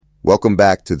Welcome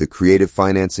back to the Creative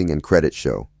Financing and Credit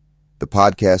Show, the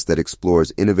podcast that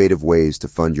explores innovative ways to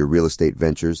fund your real estate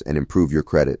ventures and improve your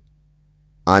credit.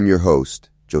 I'm your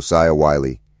host, Josiah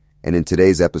Wiley, and in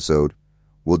today's episode,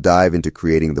 we'll dive into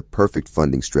creating the perfect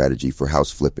funding strategy for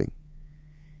house flipping.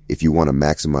 If you want to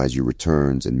maximize your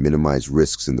returns and minimize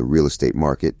risks in the real estate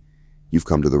market, you've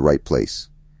come to the right place.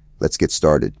 Let's get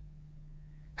started.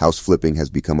 House flipping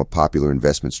has become a popular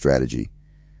investment strategy,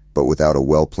 but without a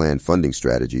well-planned funding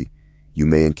strategy, you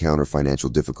may encounter financial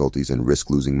difficulties and risk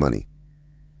losing money.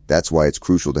 That's why it's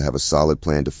crucial to have a solid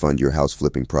plan to fund your house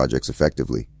flipping projects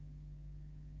effectively.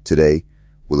 Today,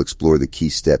 we'll explore the key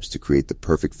steps to create the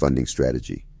perfect funding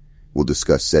strategy. We'll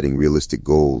discuss setting realistic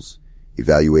goals,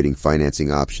 evaluating financing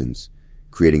options,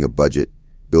 creating a budget,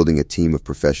 building a team of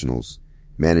professionals,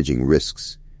 managing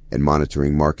risks, and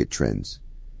monitoring market trends.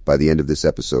 By the end of this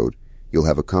episode, you'll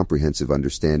have a comprehensive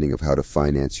understanding of how to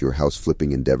finance your house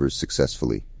flipping endeavors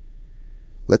successfully.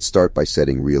 Let's start by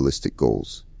setting realistic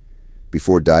goals.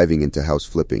 Before diving into house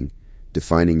flipping,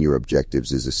 defining your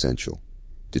objectives is essential.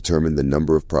 Determine the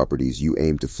number of properties you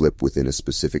aim to flip within a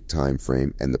specific time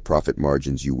frame and the profit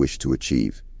margins you wish to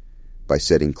achieve. By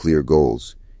setting clear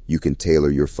goals, you can tailor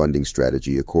your funding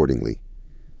strategy accordingly.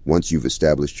 Once you've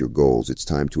established your goals, it's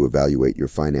time to evaluate your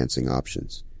financing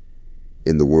options.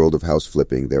 In the world of house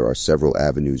flipping, there are several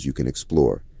avenues you can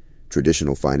explore.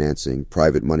 Traditional financing,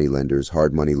 private money lenders,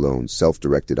 hard money loans,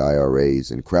 self-directed IRAs,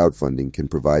 and crowdfunding can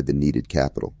provide the needed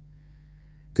capital.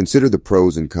 Consider the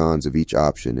pros and cons of each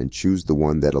option and choose the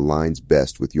one that aligns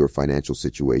best with your financial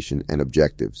situation and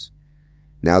objectives.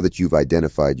 Now that you've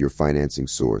identified your financing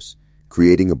source,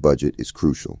 creating a budget is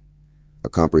crucial. A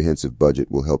comprehensive budget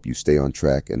will help you stay on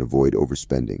track and avoid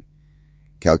overspending.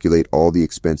 Calculate all the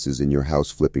expenses in your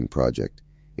house flipping project,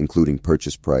 including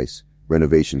purchase price,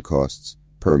 renovation costs,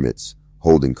 permits,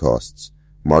 holding costs,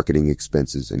 marketing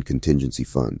expenses, and contingency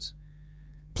funds.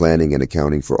 Planning and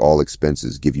accounting for all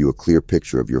expenses give you a clear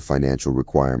picture of your financial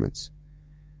requirements.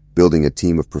 Building a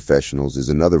team of professionals is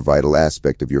another vital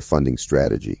aspect of your funding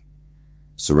strategy.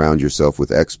 Surround yourself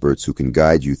with experts who can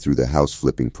guide you through the house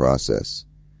flipping process.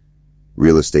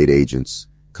 Real estate agents,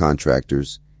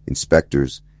 contractors,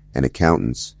 inspectors, and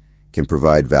accountants can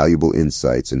provide valuable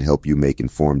insights and help you make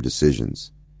informed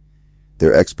decisions.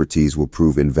 Their expertise will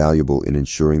prove invaluable in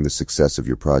ensuring the success of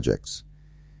your projects.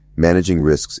 Managing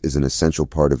risks is an essential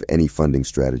part of any funding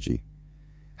strategy.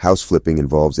 House flipping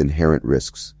involves inherent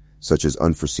risks, such as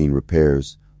unforeseen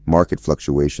repairs, market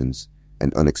fluctuations,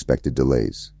 and unexpected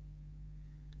delays.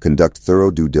 Conduct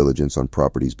thorough due diligence on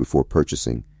properties before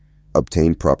purchasing,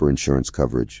 obtain proper insurance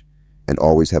coverage, and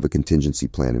always have a contingency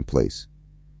plan in place.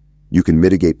 You can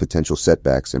mitigate potential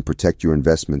setbacks and protect your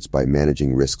investments by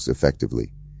managing risks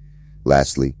effectively.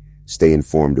 Lastly, stay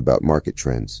informed about market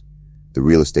trends. The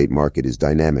real estate market is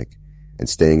dynamic, and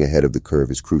staying ahead of the curve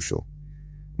is crucial.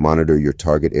 Monitor your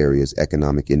target area's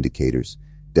economic indicators,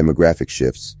 demographic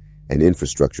shifts, and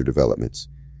infrastructure developments.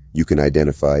 You can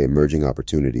identify emerging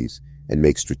opportunities and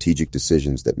make strategic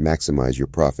decisions that maximize your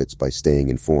profits by staying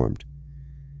informed.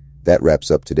 That wraps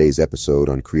up today's episode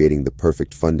on creating the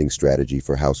perfect funding strategy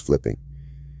for house flipping.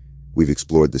 We've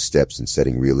explored the steps in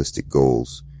setting realistic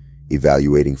goals,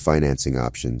 evaluating financing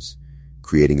options,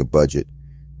 creating a budget,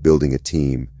 building a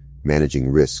team, managing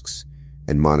risks,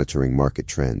 and monitoring market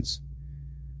trends.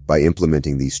 By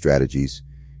implementing these strategies,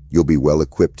 you'll be well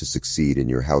equipped to succeed in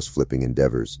your house flipping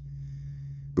endeavors.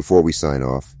 Before we sign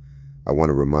off, I want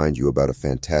to remind you about a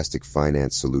fantastic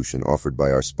finance solution offered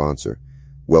by our sponsor,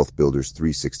 Wealth Builders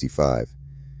 365.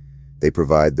 They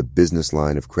provide the business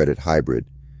line of credit hybrid,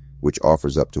 which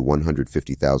offers up to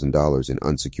 $150,000 in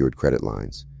unsecured credit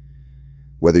lines.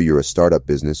 Whether you're a startup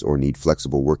business or need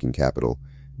flexible working capital,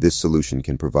 this solution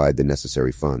can provide the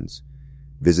necessary funds.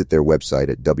 Visit their website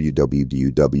at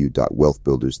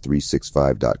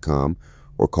www.wealthbuilders365.com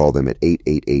or call them at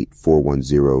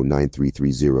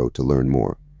 888-410-9330 to learn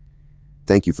more.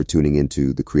 Thank you for tuning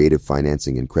into the Creative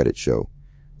Financing and Credit Show.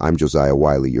 I'm Josiah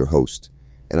Wiley, your host,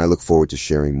 and I look forward to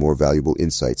sharing more valuable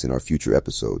insights in our future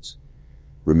episodes.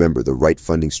 Remember, the right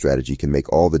funding strategy can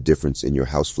make all the difference in your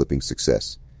house flipping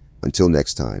success. Until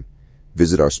next time,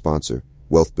 visit our sponsor,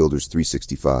 Wealth Builders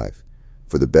 365,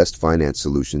 for the best finance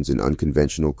solutions in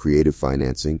unconventional creative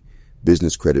financing,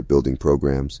 business credit building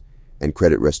programs, and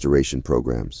credit restoration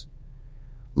programs.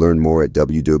 Learn more at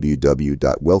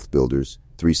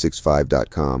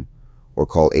www.wealthbuilders365.com or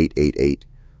call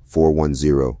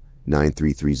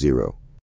 888-410-9330.